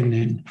it there, and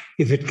then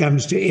if it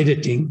comes to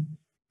editing,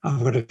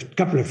 I've got a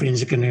couple of friends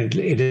that can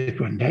edit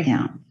one day.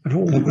 Yeah. But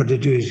all I've got to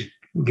do is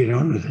get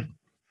on with it.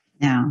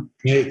 Yeah.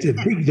 The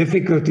big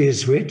difficulty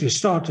is where to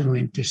start and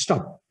when to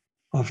stop.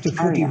 After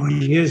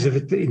 41 years of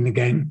it in the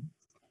game,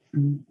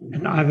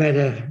 and I've had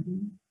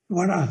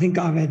I think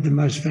I've had the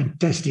most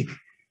fantastic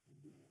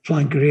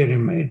flying career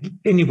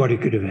anybody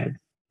could have had.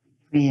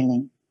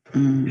 Really?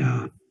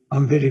 Yeah,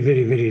 I'm very,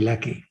 very, very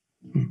lucky.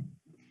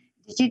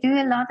 Did you do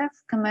a lot of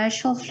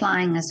commercial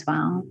flying as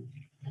well?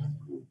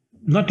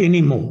 Not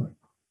anymore.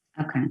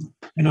 Okay.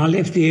 When I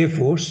left the Air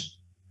Force,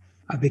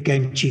 I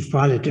became chief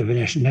pilot of a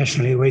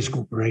National Airways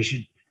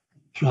Corporation,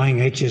 flying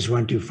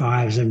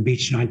HS-125s and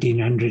Beech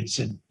 1900s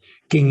and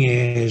King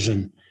Airs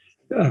and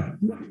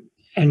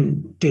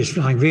test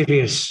flying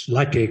various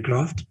light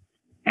aircraft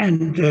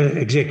and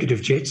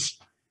executive jets.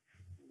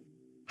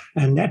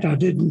 And that I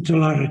did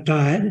until I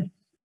retired,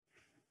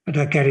 but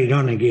I carried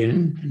on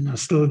again, and I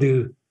still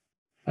do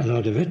a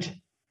lot of it.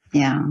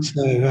 Yeah.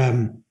 So,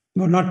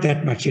 well, not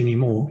that much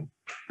anymore,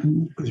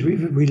 because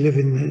we live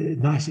in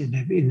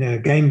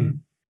the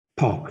game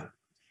park.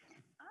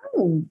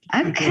 Oh,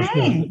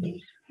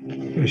 okay.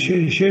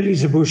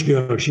 Shirley's a bush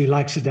girl. She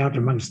likes it out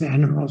amongst the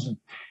animals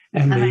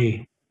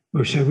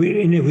so we're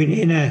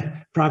in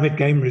a private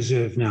game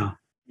reserve now.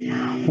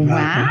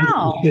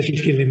 Wow.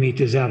 30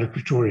 kilometers out of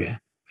Pretoria.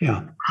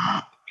 Yeah.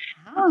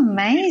 Oh,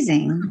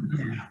 amazing.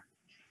 Yeah.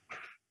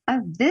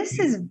 Oh, this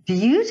is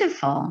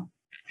beautiful.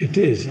 It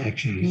is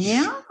actually.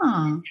 Yeah.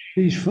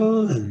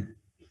 Peaceful, and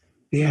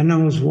the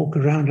animals walk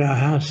around our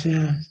house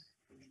here.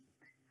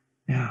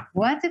 Yeah.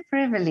 What a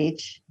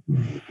privilege.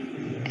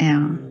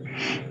 Yeah.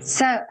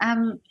 So,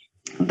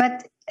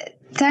 but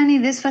Tony,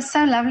 this was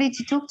so lovely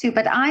to talk to you.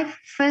 But I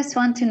first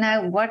want to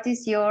know, what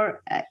is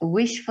your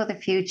wish for the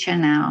future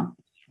now?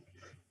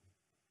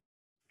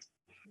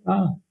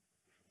 Well,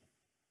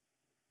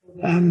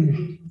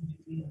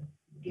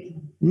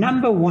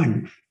 number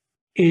one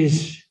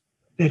is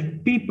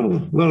that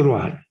people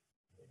worldwide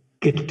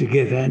get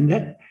together, and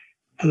that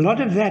a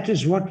lot of that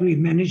is what we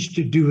managed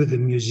to do with the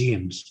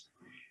museums.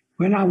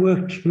 When I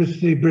worked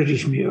with the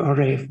British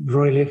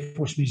Royal Air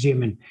Force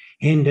Museum in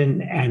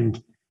Hendon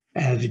and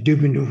the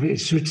Dubendorf in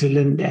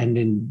Switzerland and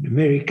in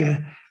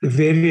America, the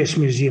various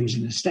museums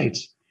in the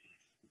States,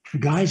 the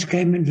guys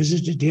came and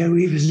visited here,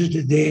 we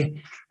visited there,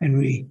 and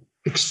we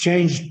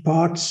exchanged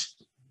parts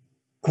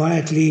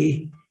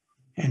quietly.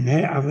 And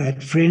I've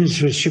had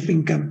friends with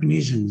shipping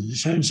companies,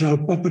 and so I'll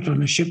pop it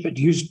on a ship at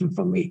Houston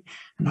for me,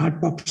 and I'd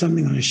pop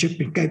something on a ship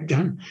in Cape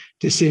Town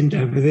to send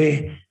over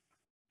there.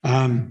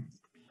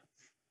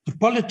 The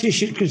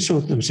politicians can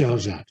sort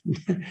themselves out.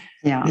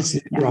 Yeah, that's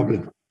the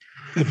problem.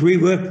 But we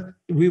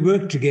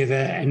work together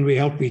and we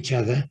help each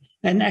other.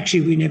 And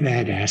actually, we never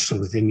had a hassle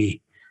with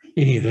any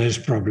of those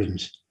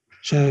problems.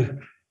 So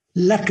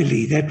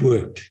luckily, that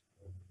worked.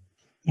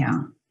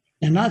 Yeah.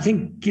 And I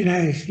think,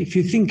 if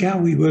you think how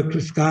we worked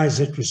with guys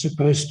that were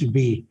supposed to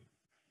be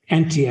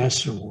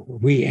anti-us or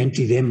we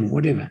anti-them or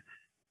whatever,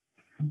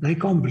 they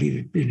can't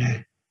believe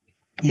it,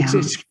 Yeah.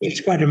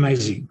 It's quite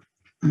amazing.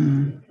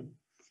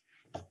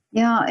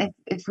 Yeah,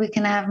 if we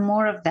can have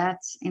more of that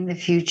in the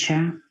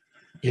future.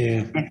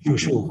 Yeah, definitely. For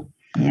sure.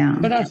 Yeah.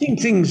 But I think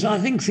things are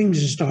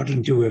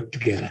starting to work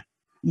together.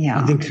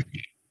 Yeah. I think.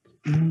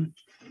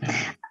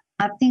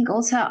 I think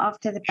also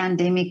after the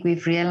pandemic,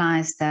 we've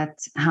realized that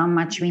how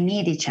much we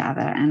need each other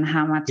and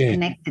how much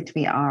connected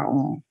we are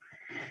all.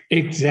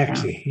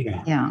 Exactly.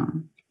 Yeah.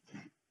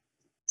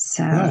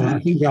 So well, I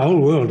think the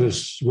whole world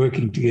is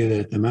working together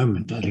at the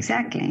moment.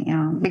 Exactly.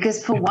 Yeah.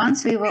 Because for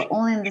once we were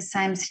all in the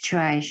same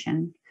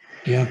situation.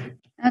 Yeah.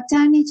 Now,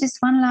 Tony,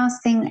 just one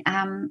last thing.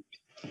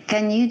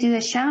 can you do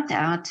a shout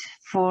out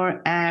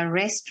for a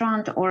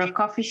restaurant or a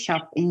coffee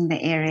shop in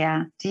the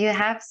area? Do you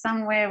have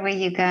somewhere where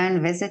you go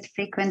and visit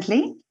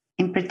frequently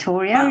in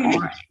Pretoria?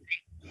 Oh,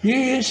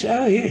 yes.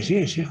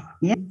 Yes.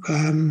 Yeah.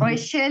 Or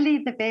is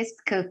Shirley the best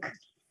cook?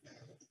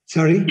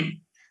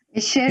 Sorry?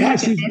 Is Shirley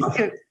the best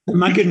cook? The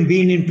Mug and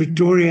Bean in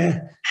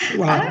Pretoria.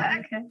 Well,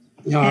 okay.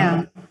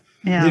 Yeah.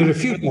 There are a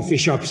few coffee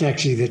shops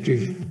actually that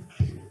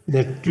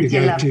we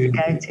go to.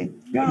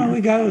 Yeah,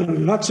 we go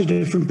lots of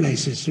different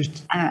places.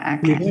 Okay.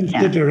 We don't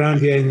sit around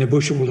here in the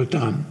bush all the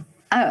time.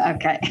 Oh,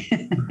 okay.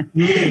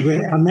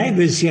 Our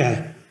neighbours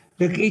here,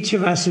 look, each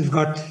of us have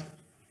got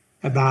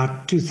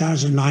about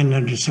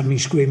 2,900 something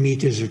square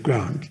meters of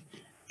ground.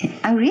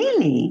 Oh,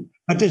 really?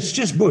 But it's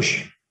just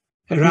bush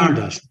around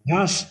us. The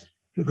house,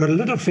 we've got a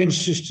little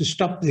fence just to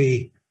stop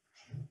the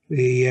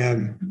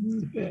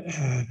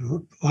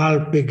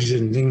wild pigs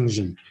and things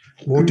and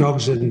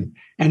warthogs and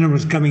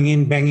animals coming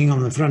in, banging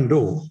on the front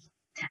door.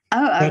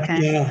 Oh,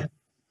 okay.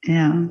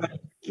 But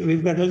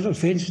we've got a little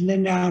fence, and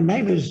then our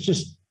neighbours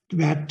just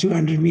about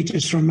 200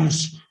 meters from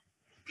us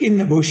in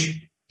the bush,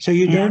 so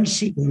you don't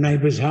see your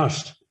neighbour's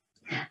house.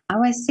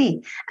 Oh, I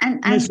see.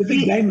 And it's a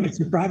big game. It's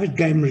a private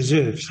game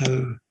reserve,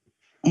 so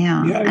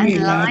and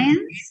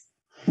lions?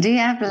 Do you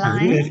have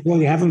lions? Well,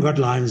 we haven't got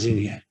lions in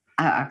here.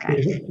 Oh,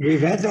 okay.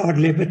 We've had the odd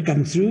leopard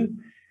come through,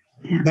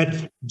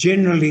 but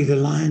generally the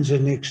lions are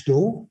next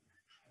door.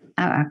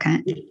 Oh,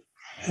 okay.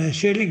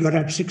 Shirley got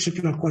up 6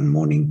 o'clock one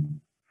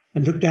morning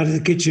and looked out of the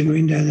kitchen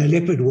window, and the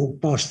leopard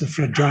walked past the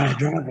front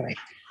driveway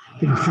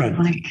in front.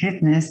 Oh, my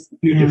goodness.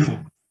 Beautiful.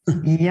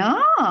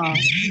 Yeah.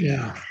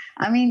 Yeah.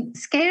 I mean,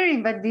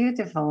 scary, but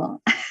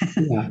beautiful.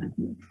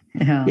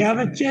 Yeah,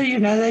 but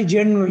they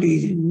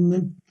generally,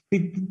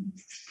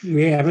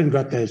 we haven't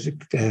got those,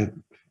 the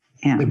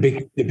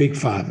big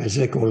five, as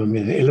they call them,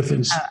 the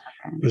elephants,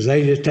 because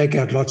they just take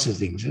out lots of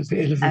things.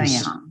 The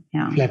elephants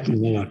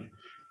flatten a lot.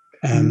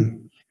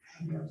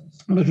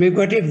 But we've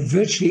got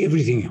virtually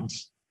everything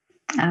else.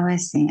 Oh, I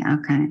see.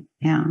 Okay.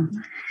 Yeah.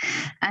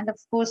 And of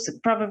course,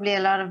 probably a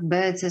lot of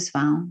birds as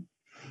well.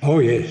 Oh,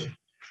 yes.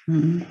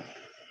 Mm-hmm.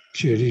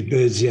 Sure, these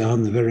birds here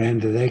on the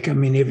veranda, they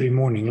come in every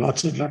morning.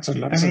 Lots and lots.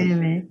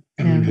 Really?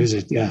 Come and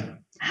visit,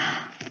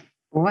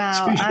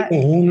 Wow. Especially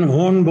the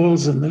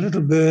hornbills and the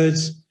little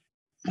birds.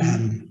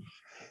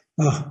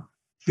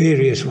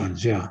 Various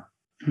ones,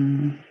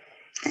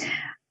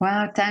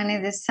 Wow, Tony,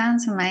 this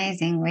sounds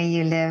amazing where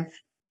you live.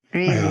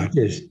 Really? Oh, it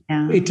is.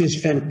 Yeah. It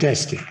is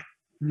fantastic.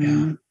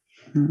 Yeah.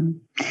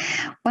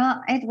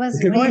 Well, it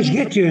was. You could always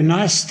get you a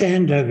nice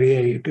stand over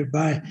here. You could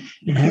buy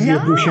and have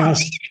your bush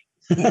house.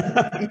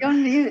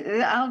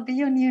 I'll be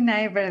your new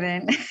neighbor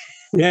then.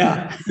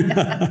 Yeah.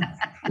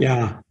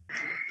 Yeah.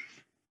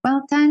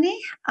 Well, Tony,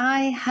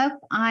 I hope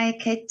I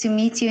get to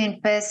meet you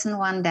in person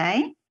one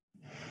day.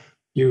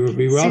 You will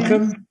be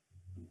welcome.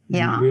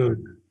 Yeah.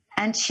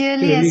 And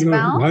Shirley as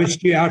well.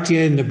 Host you out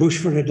here in the bush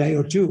for a day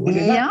or two.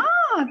 Yeah,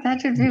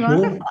 that would be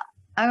wonderful.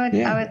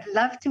 I would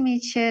love to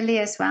meet Shirley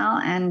as well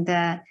and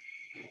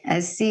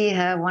see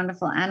her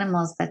wonderful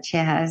animals that she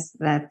has,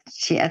 that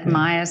she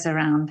admires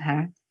around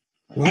her.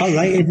 Well,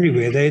 they're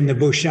everywhere. They're in the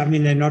bush. I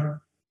mean, they're not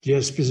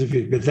just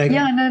specific, but they.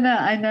 Yeah, no,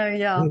 I know.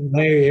 Yeah.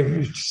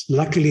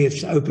 Luckily,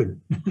 it's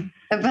open.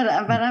 but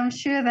I'm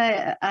sure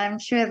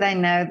they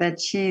know that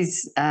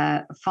she's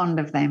fond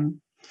of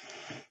them.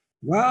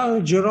 Well,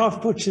 a giraffe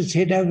puts its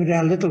head over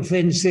our little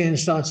fence there and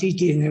starts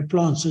eating her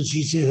plants, and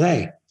she says,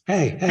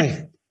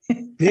 "Hey,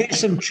 there's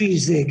some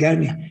trees there,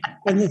 going."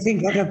 And the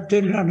thing got up,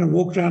 turned around, and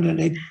walked around, and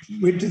they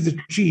went to the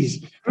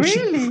trees.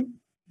 Really?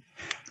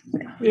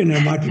 It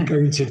might be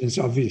coincidence,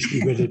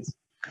 obviously, but it's,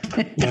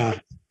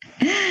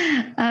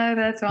 Oh,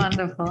 that's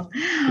wonderful.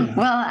 Yeah.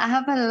 Well,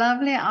 have a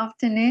lovely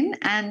afternoon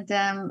and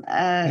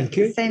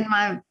send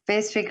my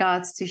best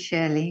regards to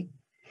Shirley.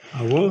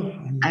 I will.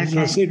 As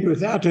I said,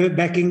 without her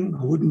backing,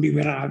 I wouldn't be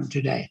where I am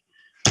today.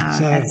 Oh,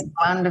 so that's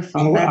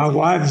wonderful. Our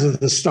wives are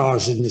the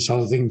stars in this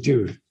whole thing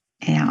too.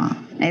 Yeah,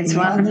 it's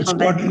wonderful.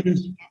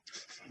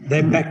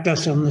 They backed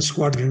us on the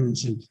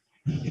squadrons, and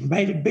it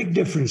made a big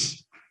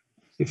difference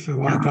if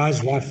a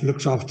guy's wife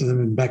looks after them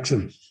and backs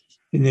them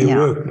in their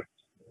work.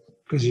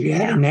 Because if you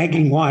had a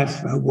nagging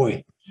wife, oh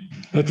boy,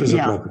 that was a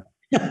problem.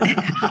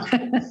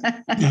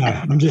 No,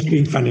 I'm just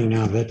being funny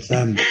now, but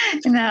no,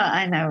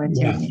 I know what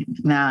you mean.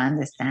 No, I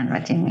understand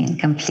what you mean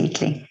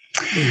completely.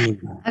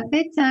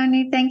 Okay,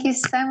 Tony, thank you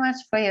so much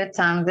for your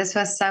time. This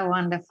was so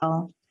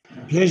wonderful.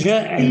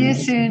 Pleasure. See you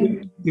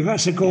soon. Give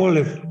us a call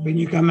when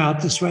you come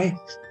out this way.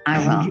 I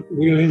will.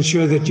 We'll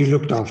ensure that you're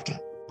looked after.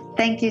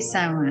 Thank you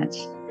so much.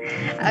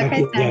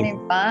 Okay, Tony,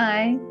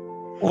 bye.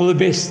 All the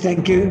best.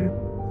 Thank you.